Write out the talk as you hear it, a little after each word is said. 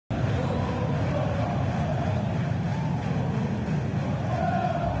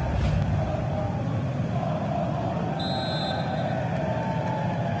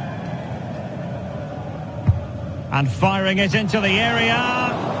And firing it into the area.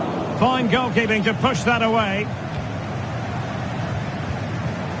 Fine goalkeeping to push that away.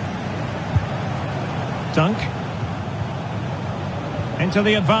 Dunk. Into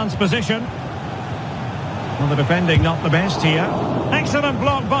the advanced position. Well, the defending not the best here. Excellent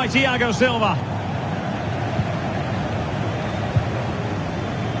block by Thiago Silva.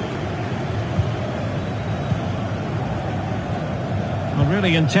 Well,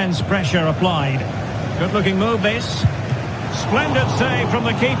 really intense pressure applied. Good looking move this. Splendid save from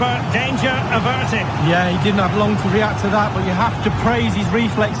the keeper. Danger averted. Yeah, he didn't have long to react to that, but you have to praise his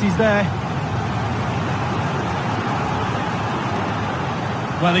reflexes there.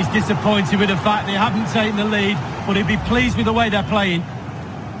 Well, he's disappointed with the fact they haven't taken the lead, but he'd be pleased with the way they're playing.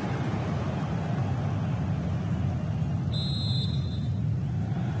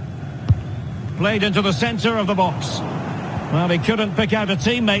 Played into the centre of the box. Well, he couldn't pick out a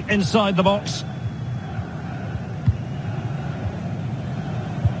teammate inside the box.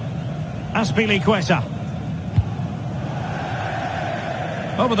 Azpilicueta.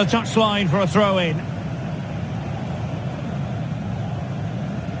 Over the touchline for a throw-in.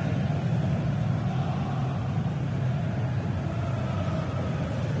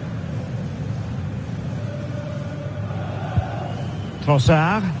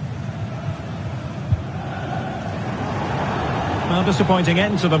 Trossard. Well, disappointing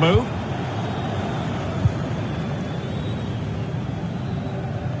end to the move.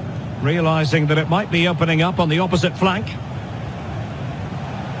 Realising that it might be opening up on the opposite flank.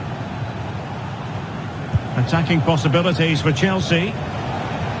 Attacking possibilities for Chelsea.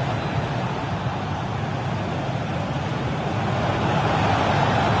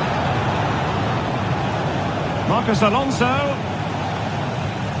 Marcos Alonso.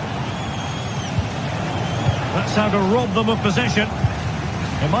 That's how to rob them of possession.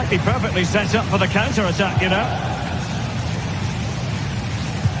 It might be perfectly set up for the counter-attack, you know.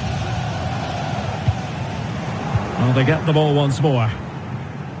 Well, they get the ball once more.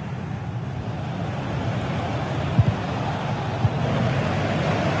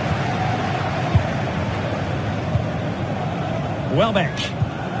 Welbeck.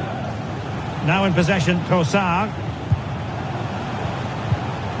 Now in possession, Trossard.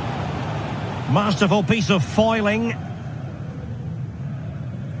 Masterful piece of foiling.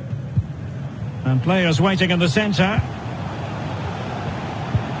 And players waiting in the centre.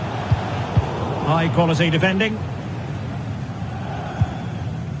 High quality defending.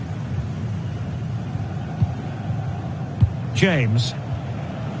 James.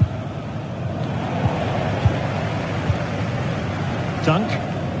 Dunk.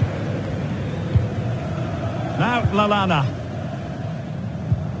 Now Lallana.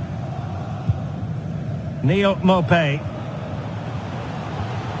 Neil Maupay.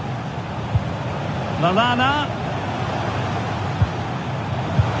 Lallana.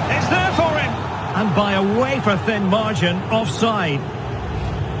 It's there for him. And by a wafer-thin margin, offside.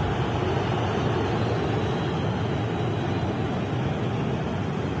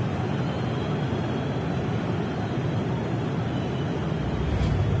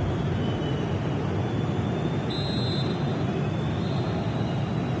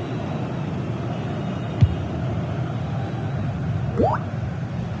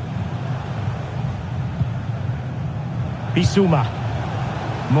 Bissouma.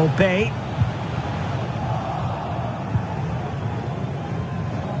 Maupay.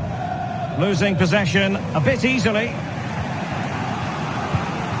 Losing possession a bit easily.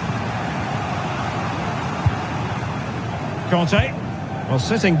 Conte. Well,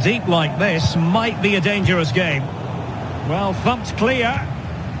 sitting deep like this might be a dangerous game. Well, thumped clear.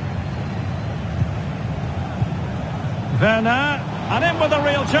 Werner. And in with a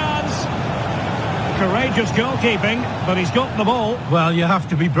real chance. Courageous goalkeeping, but he's got the ball. Well, you have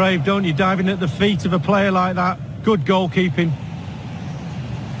to be brave, don't you, diving at the feet of a player like that. Good goalkeeping.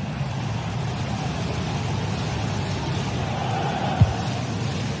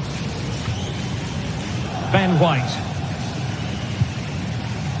 Ben White.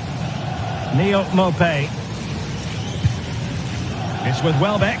 Neil Maupay. It's with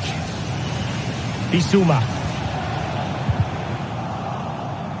Welbeck. Bissouma.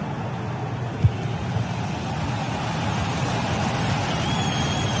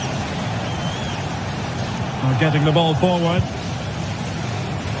 Getting the ball forward.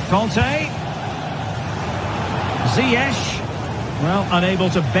 Conte. Ziyech. Well, unable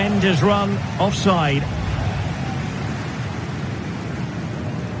to bend his run. Offside.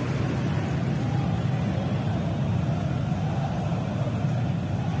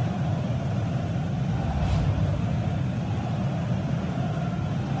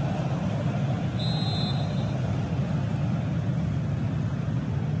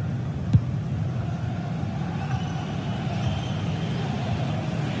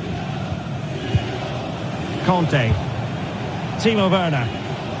 Conte. Timo Werner.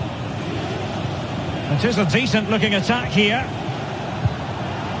 It is a decent-looking attack here.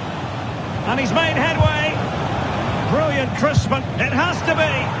 And he's made headway. Brilliant crispment. It has to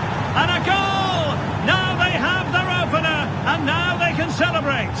be. And a goal! Now they have their opener, and now they can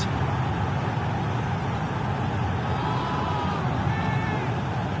celebrate.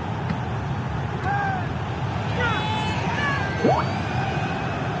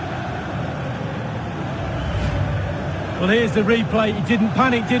 Well, here's the replay. He didn't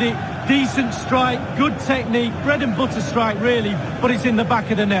panic, did it? Decent strike, good technique, bread and butter strike, really, but it's in the back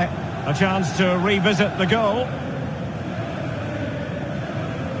of the net. A chance to revisit the goal.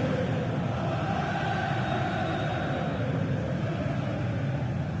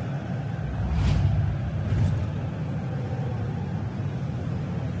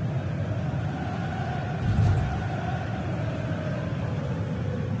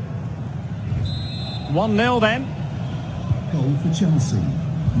 One 0 then. Goal for Chelsea.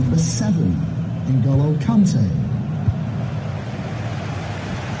 Number 7, N'Golo Kante.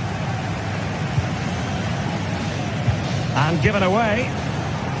 And given away.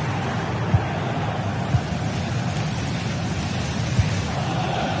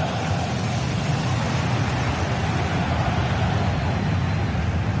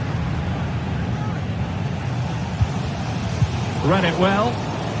 Read it well.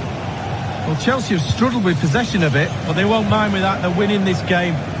 Well, Chelsea have struggled with possession a bit, but they won't mind with that. They're winning this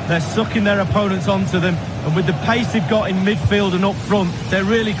game. They're sucking their opponents onto them, and with the pace they've got in midfield and up front, they're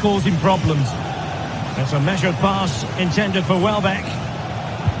really causing problems. It's a measured pass intended for Welbeck.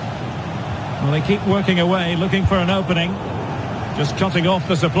 Well, they keep working away, looking for an opening. Just cutting off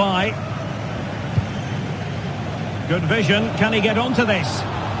the supply. Good vision. Can he get onto this?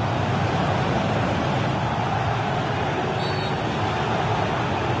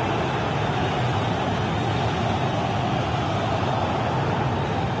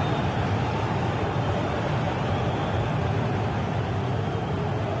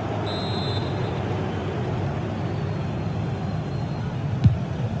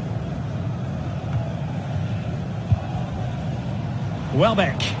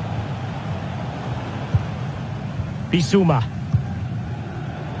 Welbeck. Bissouma.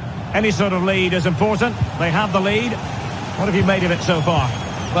 Any sort of lead is important. They have the lead. What have you made of it so far?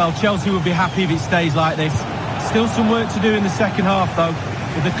 Well, Chelsea would be happy if it stays like this. Still some work to do in the second half, though.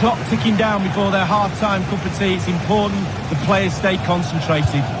 With the clock ticking down before their half-time cup of tea, it's important the players stay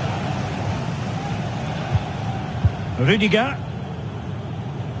concentrated. Rudiger.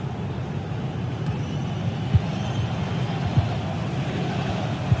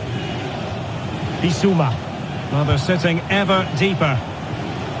 Bissouma. Well, they're sitting ever deeper.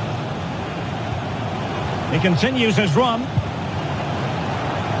 He continues his run.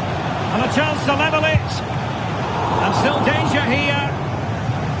 And a chance to level it. And still danger here.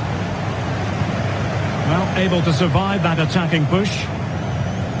 Well, able to survive that attacking push.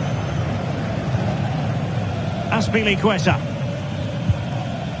 Azpilicueta.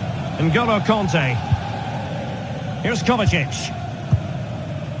 N'Golo Kante. Here's Kovacic.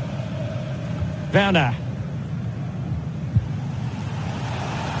 Werner.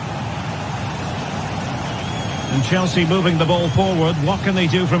 And Chelsea moving the ball forward. What can they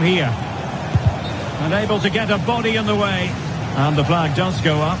do from here? And able to get a body in the way. And the flag does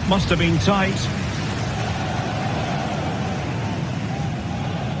go up. Must have been tight.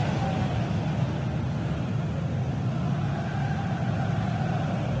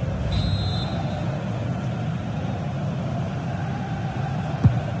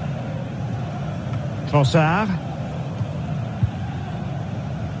 Trossard.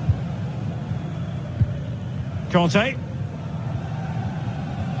 Conte.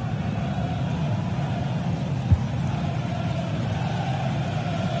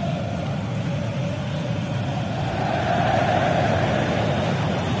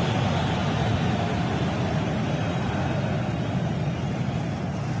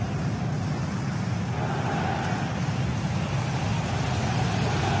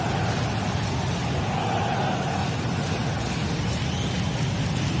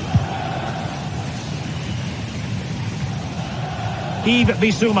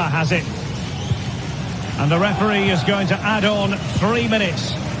 Bissouma has it. And the referee is going to add on 3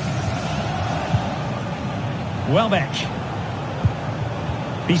 minutes. Welbeck.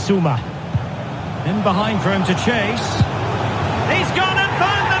 Bissouma. In behind for him to chase. He's gone and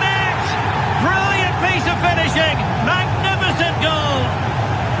found the net! Brilliant piece of finishing! Magnificent goal!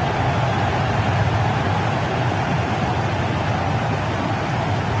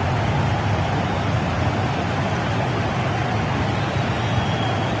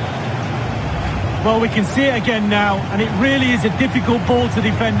 Well, we can see it again now, and it really is a difficult ball to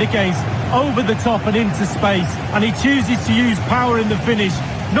defend against. Over the top and into space, and he chooses to use power in the finish.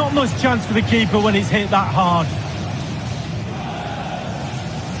 Not much chance for the keeper when it's hit that hard.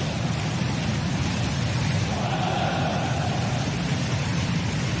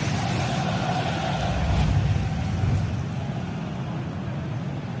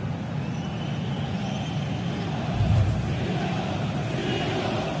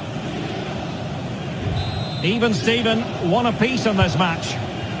 Even Steven, one apiece in this match.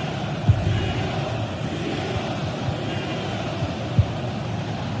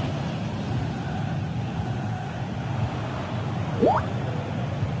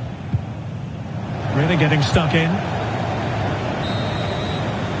 Really getting stuck in.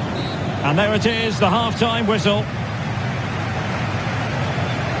 And there it is, the half-time whistle.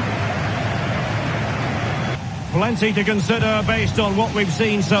 Plenty to consider based on what we've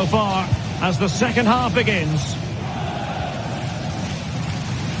seen so far as the second half begins.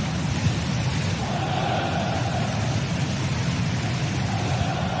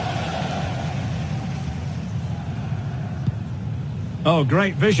 Oh,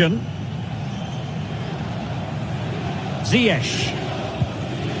 great vision. Ziyech.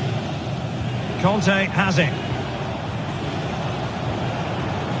 Conte has it.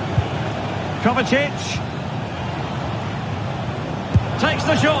 Kovacic. Takes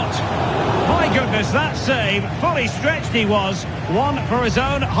the shot. My goodness, that save. Fully stretched he was. One for his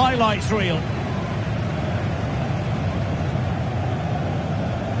own highlights reel.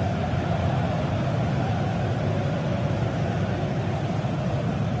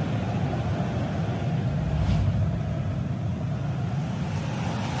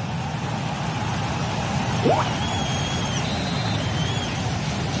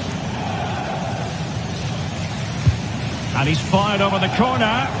 And he's fired over the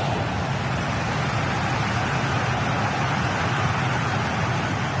corner.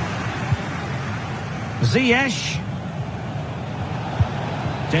 Ziyech.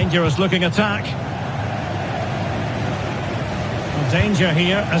 Dangerous looking attack. Danger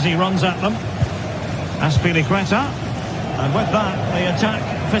here as he runs at them. Azpilicueta. And with that, the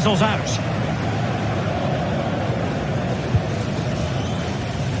attack fizzles out.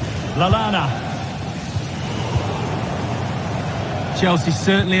 Lallana. Chelsea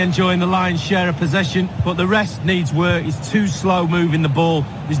certainly enjoying the lion's share of possession, but the rest needs work. It's too slow moving the ball.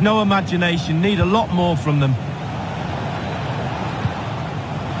 There's no imagination, need a lot more from them.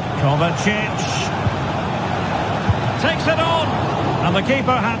 Kovacic takes it on, and the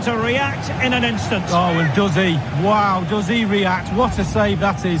keeper had to react in an instant. Oh, and does he? Wow, does he react? What a save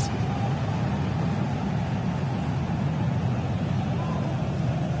that is.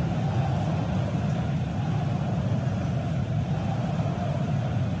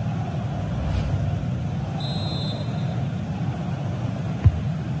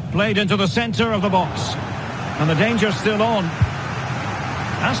 Played into the centre of the box. And the danger's still on.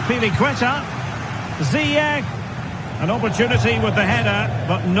 Azpilicueta. Ziyech. An opportunity with the header,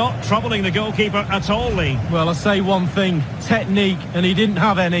 but not troubling the goalkeeper at all, Lee. Well, I say one thing. Technique, and he didn't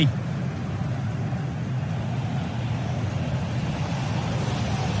have any.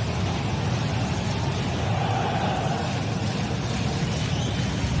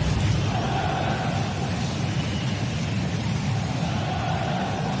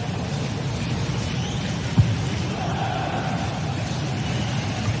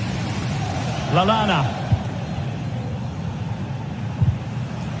 Lallana.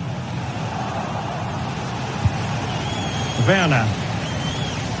 Werner.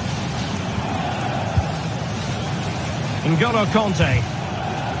 N'Golo Conte.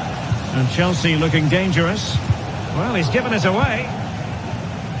 And Chelsea looking dangerous. Well, he's given it away.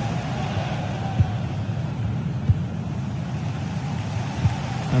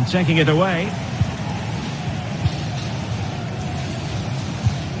 And taking it away.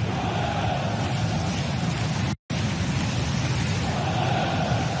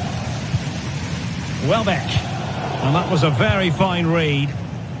 Welbeck. And that was a very fine read.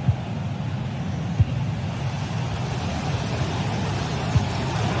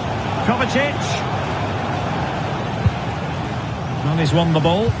 Kovacic. And he's won the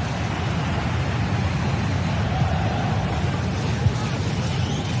ball.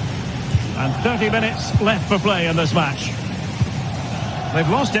 And 30 minutes left for play in this match. They've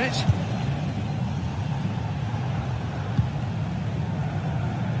lost it.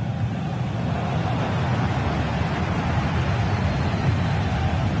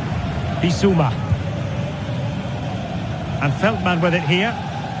 Bissouma. And Feldman with it here.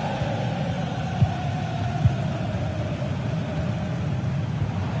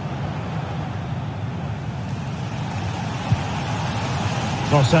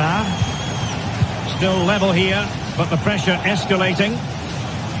 Bossard. Still level here, but the pressure escalating.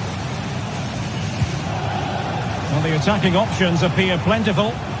 Well, the attacking options appear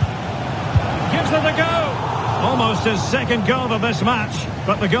plentiful. Gives it a go. Almost his second goal of this match,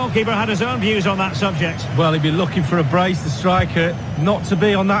 but the goalkeeper had his own views on that subject. Well, he'd be looking for a brace, the striker, not to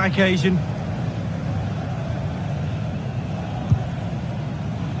be on that occasion.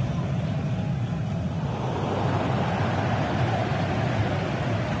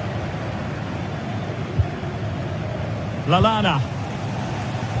 Lallana.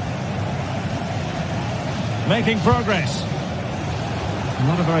 Making progress.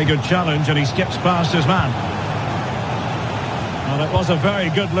 Not a very good challenge, and he skips past his man. Well, it was a very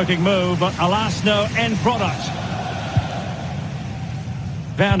good-looking move, but alas, no end product.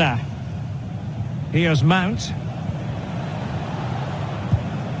 Werner. Here's Mount.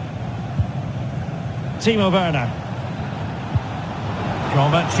 Timo Werner.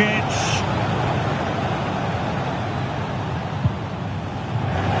 Kovacic.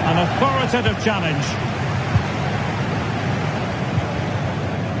 An authoritative challenge.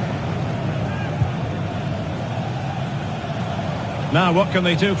 Now what can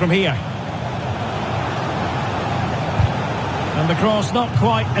they do from here? And the cross not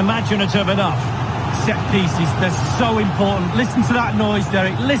quite imaginative enough. Set pieces, they're so important. Listen to that noise,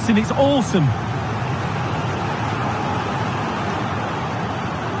 Derek. Listen, it's awesome.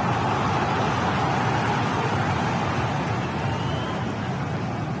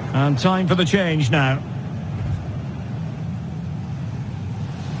 And time for the change now.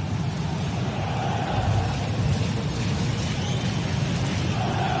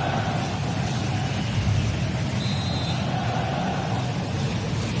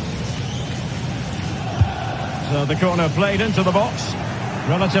 So the corner played into the box.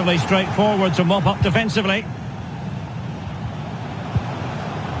 Relatively straightforward to mop up defensively.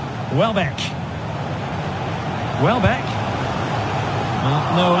 Welbeck.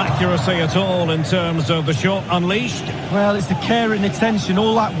 No accuracy at all in terms of the shot unleashed. Well, it's the care and attention,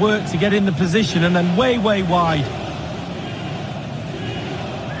 all that work to get in the position and then way wide.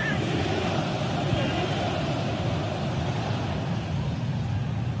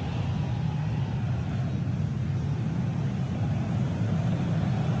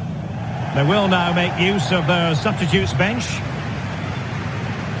 They will now make use of their substitutes bench.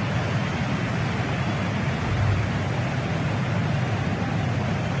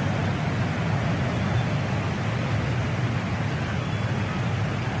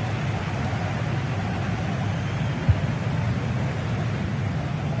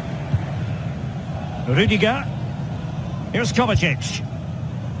 Rudiger. Here's Kovacic.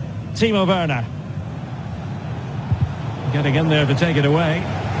 Timo Werner. Getting in there to take it away.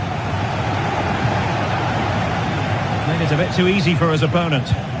 Made it a bit too easy for his opponent.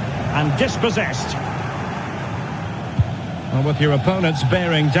 And dispossessed. Well, with your opponents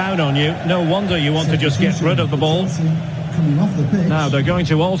bearing down on you, no wonder you want to just get rid of the ball. Now they're going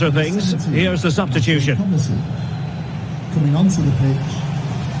to alter things. Here's the substitution. Coming onto the pitch,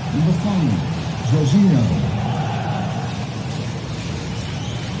 number 5. Jorginho.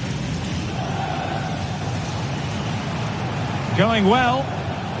 Going well.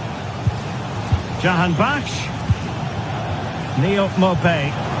 Jahan Bash. Neil Mopé.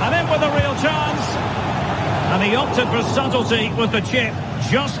 And in with a real chance. And he opted for subtlety with the chip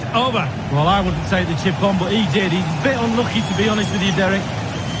just over. Well, I wouldn't take the chip on, but he did. He's a bit unlucky, to be honest with you, Derek.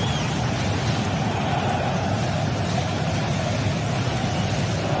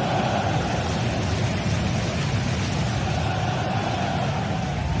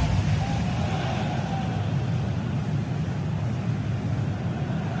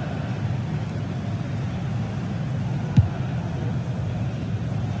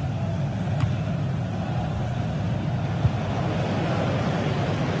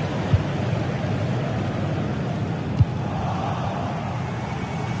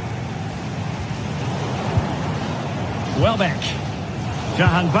 Welbeck.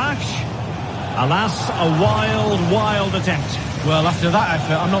 Jahan Bash. Alas, a wild attempt. Well, after that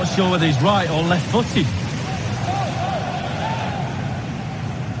effort, I'm not sure whether he's right or left-footed.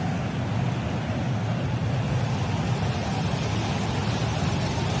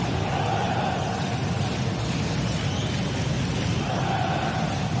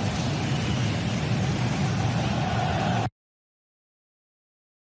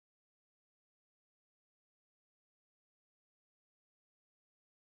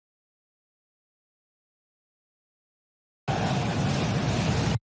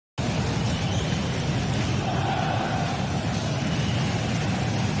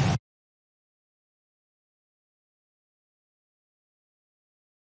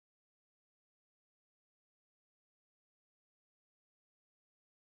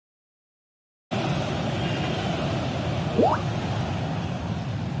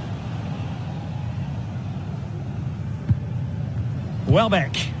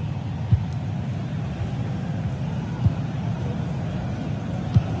 Welbeck.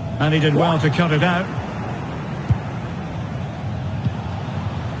 And he did well to cut it out.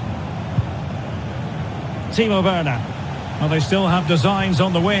 Timo Werner. Well, they still have designs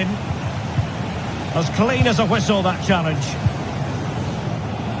on the win. As clean as a whistle, that challenge.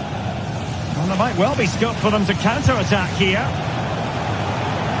 Well, there might well be scope for them to counter-attack here.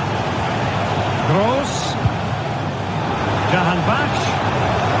 Gross. Jahanbakhsh.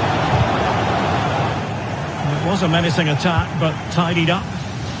 It was a menacing attack, but tidied up.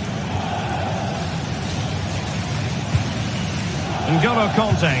 N'Golo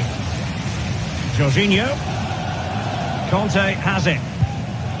Kanté. Jorginho. Kanté has it.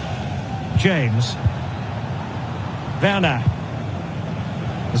 James. Werner.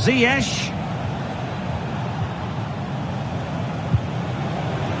 Ziyech.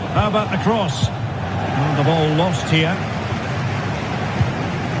 How about the cross? And the ball lost here.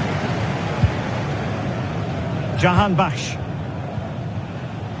 Jahanbakhsh.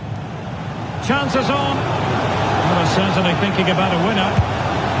 Chances on. Well, they're certainly thinking about a winner.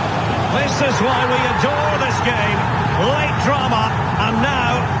 This is why we adore this game. Late drama, and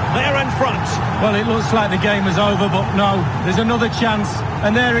now they're in front. Well, it looks like the game is over, but no, there's another chance.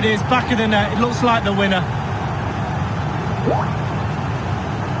 And there it is, back of the net. It looks like the winner.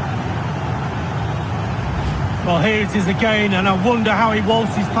 Well, here it is again, and I wonder how he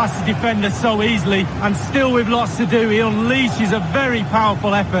waltzes past the defender so easily. And still with lots to do, he unleashes a very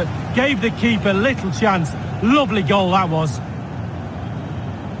powerful effort. Gave the keeper little chance. Lovely goal that was.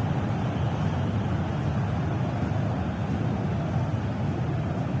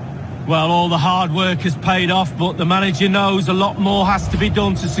 Well, all the hard work has paid off, but the manager knows a lot more has to be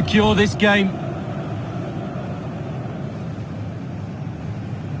done to secure this game.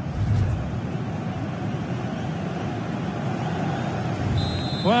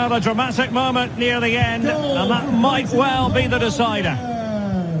 Well, a dramatic moment near the end, and that might well be the decider.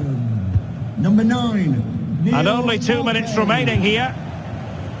 Number 9. And only 2 minutes remaining here.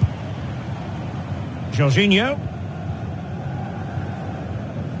 Jorginho.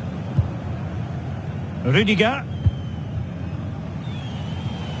 Rudiger.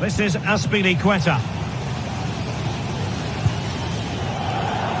 This is Azpilicueta.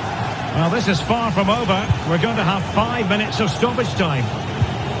 Well, this is far from over. We're going to have 5 minutes of stoppage time.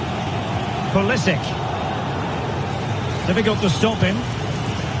 Pulisic. Difficult to stop him.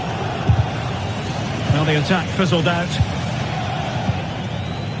 Well, the attack fizzled out.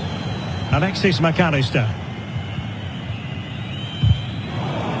 Alexis McAllister.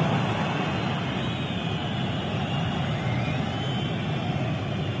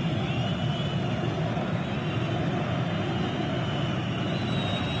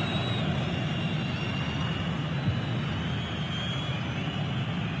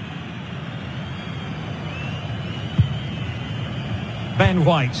 Ben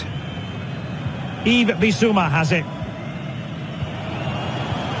White. Yves Bissouma has it.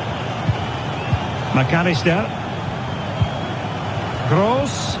 McAllister.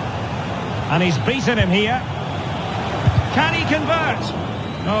 Gross. And he's beaten him here. Can he convert?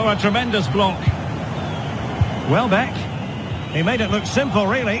 Oh, a tremendous block. Welbeck. He made it look simple,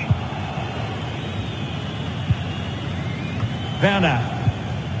 really. Werner.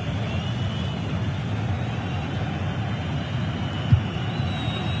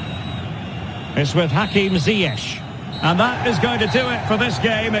 It's with Hakim Ziyech. And that is going to do it for this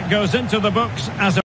game. It goes into the books as a